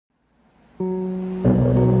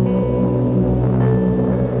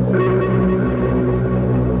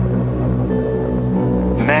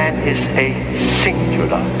Man is a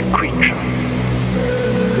singular creature.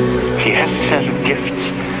 He has a set of gifts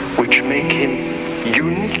which make him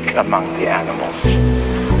unique among the animals,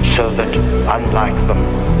 so that, unlike them,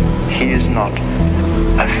 he is not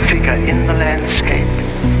a figure in the landscape.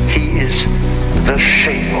 He is the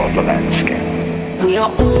shape of the landscape. We are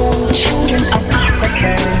all children of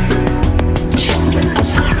Africa. Children of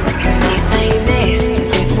Africa. They say this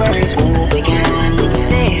is where it all began.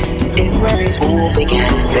 This is where it all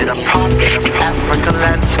began. In a parched African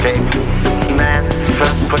landscape, man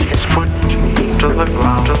first put his foot to the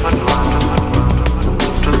ground, to the ground,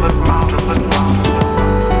 to the ground, to the ground.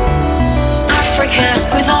 Africa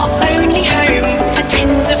was our only home for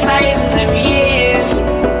tens of thousands of years,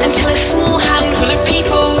 until a small handful of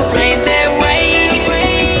people made their way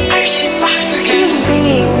out of Africa. These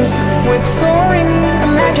beings with soaring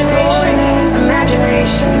imagination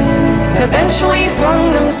eventually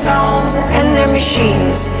flung themselves and their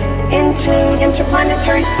machines into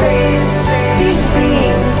interplanetary space. These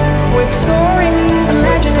beings with soaring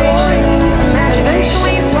imagination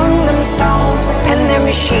eventually flung themselves and their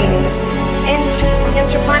machines into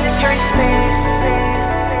interplanetary space.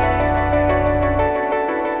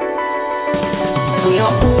 We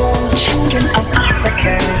are all children of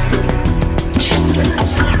Africa. Children of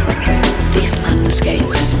Africa. This landscape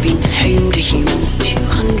has been home to humans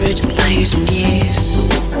 200,000 years.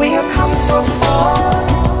 We have come so far.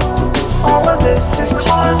 All of this is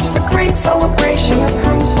cause for great celebration. We've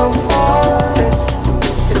come so far. This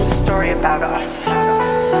is a story about us.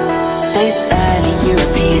 Those early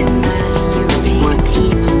Europeans were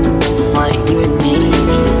people like you and me.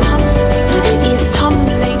 But it is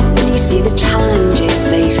humbling when you see the challenges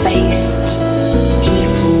they faced.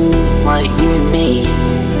 People like you and me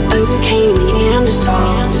overcame the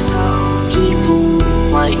Neanderthals. People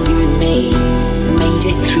like you and me made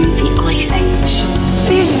it through the Ice Age.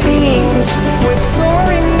 These beings with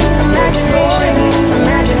soaring imagination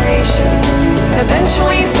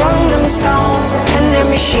eventually flung themselves and their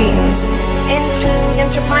machines into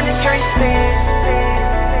interplanetary space.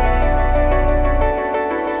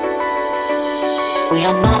 We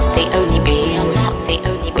are not the only beings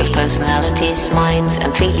with personalities, minds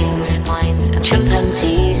and feelings.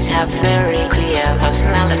 Chimpanzees have very clear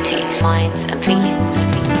personalities, minds and feelings.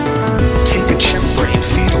 Take a chimp brain,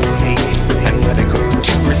 feed away, and let it go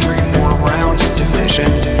 2 or 3 more rounds of division.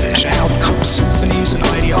 And out comes symphonies and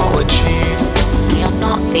ideology. We are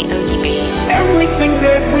not the only beings. Everything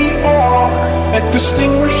that we are that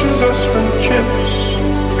distinguishes us from chimps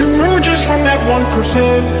emerges from that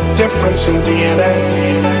 1% difference in DNA.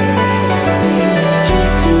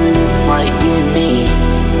 People like you and me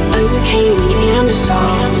overcame the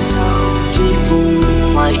Neanderthals. People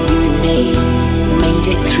like you and me made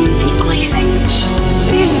it through the Ice Age.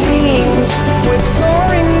 These beings with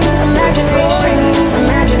soaring imagination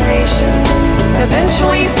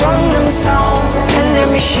eventually flung themselves and their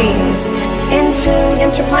machines into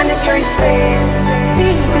interplanetary space.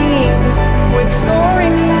 These beings with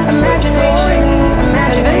soaring imagination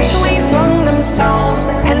eventually flung themselves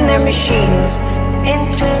and their machines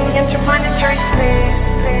into interplanetary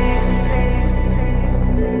space.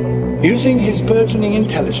 Using his burgeoning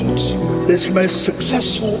intelligence, this most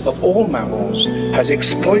successful of all mammals has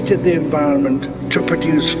exploited the environment to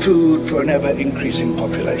produce food for an ever-increasing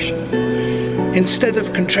population. Instead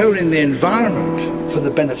of controlling the environment for the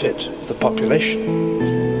benefit of the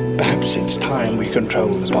population, perhaps it's time we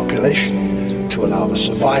control the population to allow the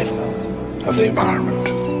survival of the environment.